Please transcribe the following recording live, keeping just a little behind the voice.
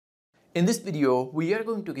In this video, we are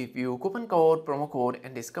going to give you coupon code, promo code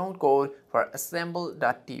and discount code for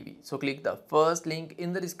AssembleTV. So click the first link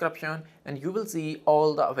in the description and you will see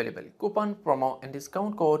all the available coupon, promo and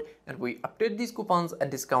discount code, and we update these coupons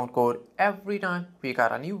and discount code every time we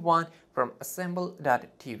got a new one from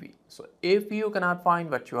AssembleTV. So if you cannot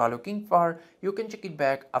find what you are looking for, you can check it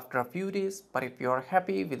back after a few days. But if you are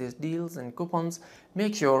happy with these deals and coupons,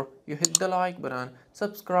 make sure you hit the like button,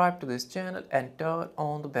 subscribe to this channel and turn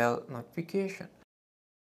on the bell notification.